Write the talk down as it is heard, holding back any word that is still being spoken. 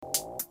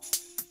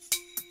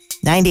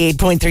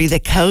98.3 The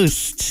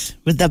Coast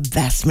with the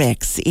best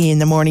mix in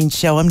the morning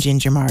show. I'm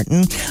Ginger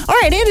Martin. All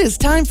right, it is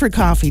time for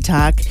Coffee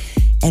Talk,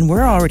 and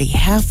we're already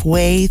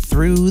halfway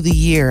through the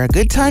year. A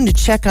good time to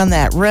check on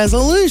that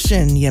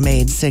resolution you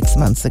made 6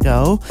 months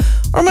ago,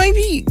 or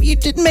maybe you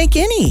didn't make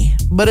any.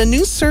 But a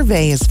new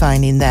survey is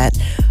finding that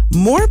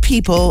more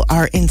people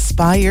are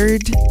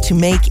inspired to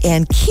make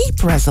and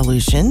keep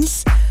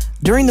resolutions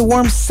during the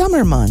warm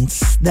summer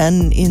months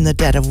than in the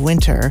dead of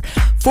winter.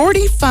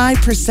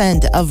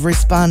 45% of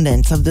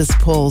respondents of this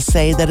poll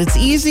say that it's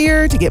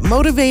easier to get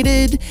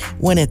motivated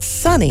when it's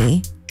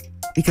sunny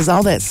because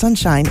all that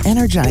sunshine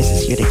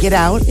energizes you to get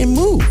out and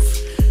move.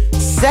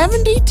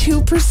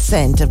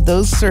 72% of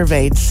those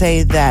surveyed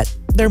say that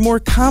they're more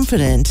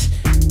confident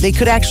they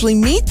could actually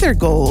meet their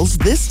goals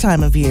this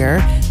time of year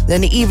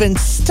than even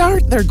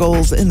start their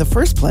goals in the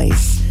first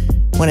place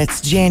when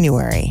it's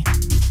January.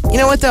 You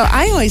know what, though?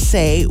 I always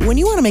say, when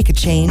you want to make a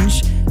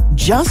change,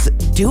 just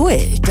do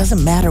it. It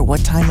doesn't matter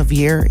what time of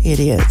year it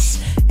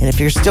is. And if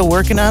you're still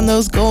working on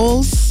those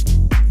goals,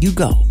 you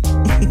go.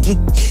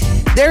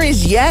 There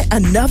is yet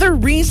another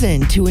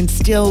reason to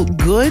instill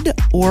good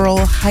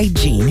oral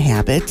hygiene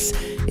habits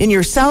in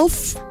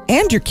yourself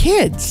and your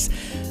kids.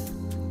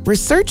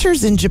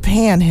 Researchers in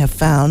Japan have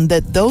found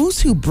that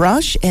those who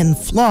brush and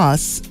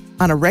floss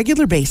on a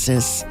regular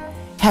basis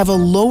have a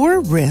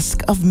lower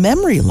risk of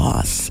memory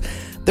loss.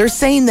 They're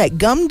saying that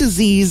gum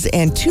disease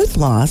and tooth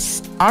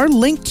loss are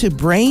linked to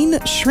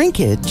brain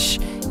shrinkage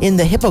in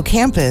the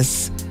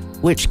hippocampus,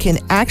 which can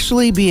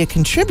actually be a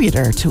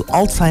contributor to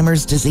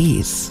Alzheimer's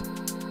disease.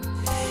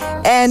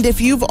 And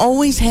if you've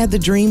always had the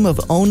dream of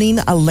owning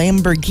a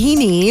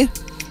Lamborghini,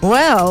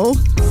 well,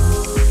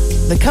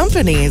 the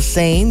company is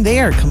saying they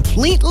are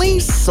completely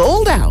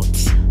sold out.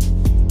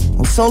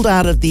 Well, sold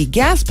out of the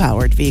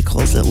gas-powered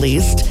vehicles, at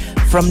least.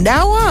 From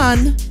now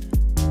on,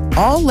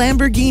 all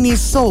Lamborghinis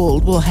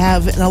sold will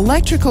have an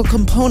electrical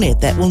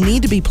component that will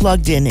need to be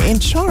plugged in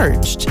and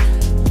charged.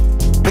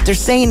 But they're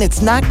saying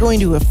it's not going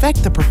to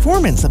affect the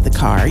performance of the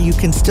car. You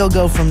can still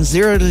go from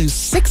 0 to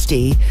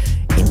 60 in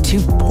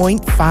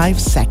 2.5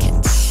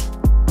 seconds.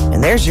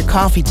 And there's your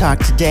Coffee Talk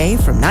today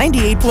from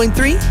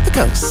 98.3 The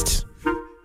Coast.